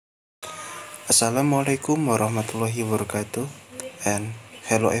Assalamualaikum warahmatullahi wabarakatuh, and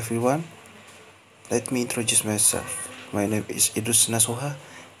hello everyone. Let me introduce myself. My name is Idrus Nasukha,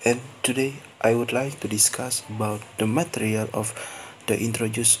 and today I would like to discuss about the material of the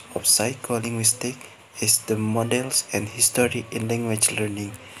introduce of psycholinguistics is the models and history in language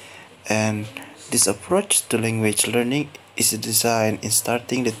learning. And this approach to language learning is designed in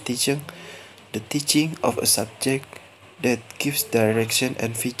starting the teaching of a subject that gives direction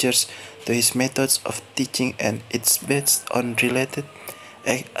and features to his methods of teaching, and it's based on related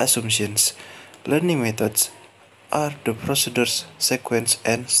assumptions. Learning methods are the procedures, sequence,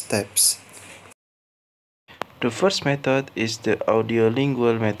 and steps. The first method is the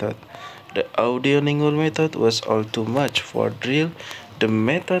audiolingual method. The audiolingual method was all too much for drill. The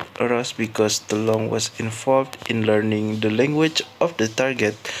method arose because the long was involved in learning the language of the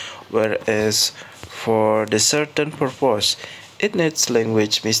target, whereas for the certain purpose, it needs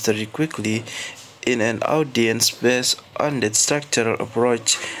language mystery quickly. In an audience based on that structural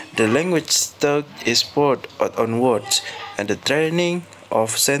approach, the language stock is poured out on words and the training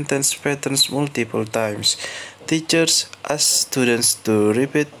of sentence patterns multiple times. Teachers ask students to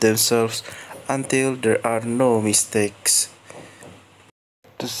repeat themselves until there are no mistakes.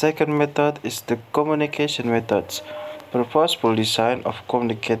 The second method is the communication methods. Purposeful design of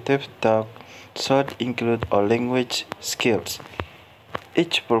communicative talk should include all language skills.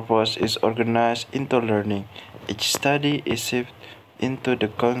 Each purpose is organized into learning. Each study is shaped into the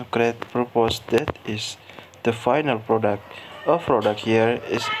concrete purpose that is the final product. A product here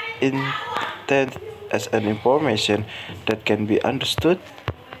is intended as an information that can be understood,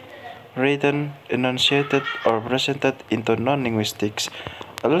 written, enunciated, or presented into non-linguistics.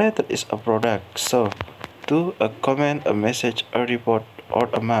 A letter is a product, so too a comment, a message, a report, or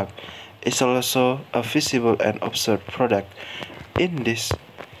a map is also a visible and observed product. In this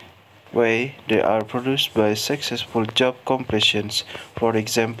way, they are produced by successful job completions. For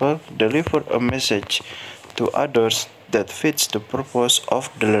example, deliver a message to others that fits the purpose of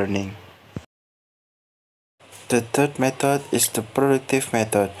the learning. The third method is the productive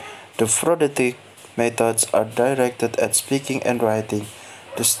method. The productive methods are directed at speaking and writing.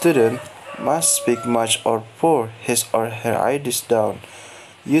 The student must speak much or pour his or her ideas down.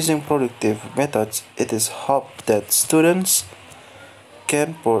 Using productive methods, it is hoped that students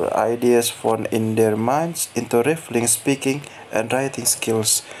can pour ideas formed in their minds into revealing speaking and writing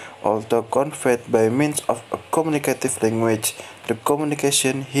skills. Although conveyed by means of a communicative language, the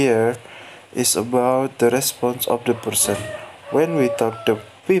communication here is about the response of the person. When we talk to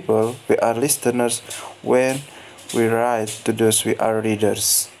people, we are listeners. When we write to those, we are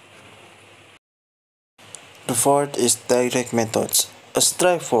readers. The fourth is direct methods. A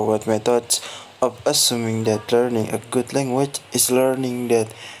straightforward method of assuming that learning a good language is learning that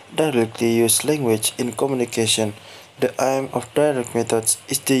directly use language in communication. The aim of direct methods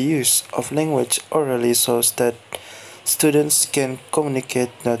is the use of language orally so that students can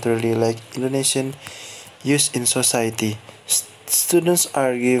communicate naturally like Indonesian use in society. Students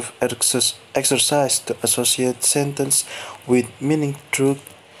are given exercise to associate sentence with meaning through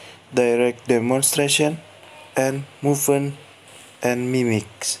direct demonstration and movement and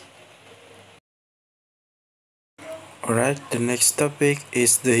mimics. Alright, the next topic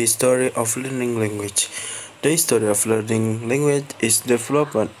is the history of learning language. The history of learning language is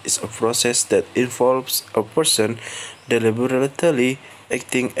development is a process that involves a person deliberately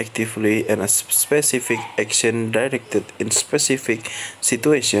acting actively in a specific action directed in specific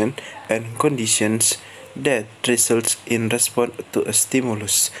situation and conditions that results in response to a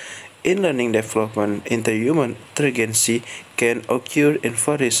stimulus. In learning development, interhuman interagency can occur in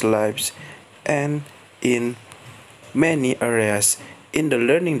various lives and in many areas. In the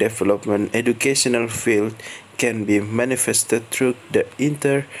learning development educational field can be manifested through the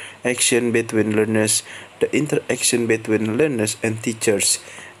interaction between learners, the interaction between learners and teachers,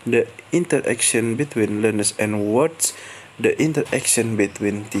 the interaction between learners and words, the interaction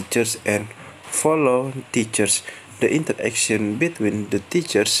between teachers and fellow teachers, the interaction between the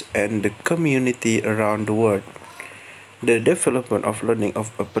teachers and the community around the world. The development of learning of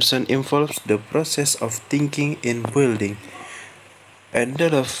a person involves the process of thinking in building and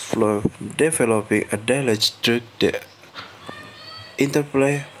developing a dialogue through the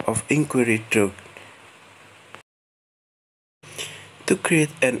interplay of inquiry through. To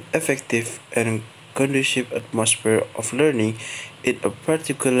create an effective and conducive atmosphere of learning in a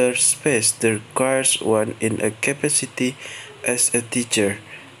particular space, there requires one in a capacity as a teacher,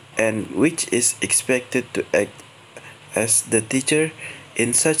 and which is expected to act as the teacher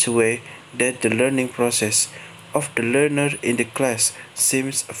in such a way that the learning process of the learner in the class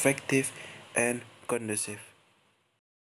seems effective and conducive.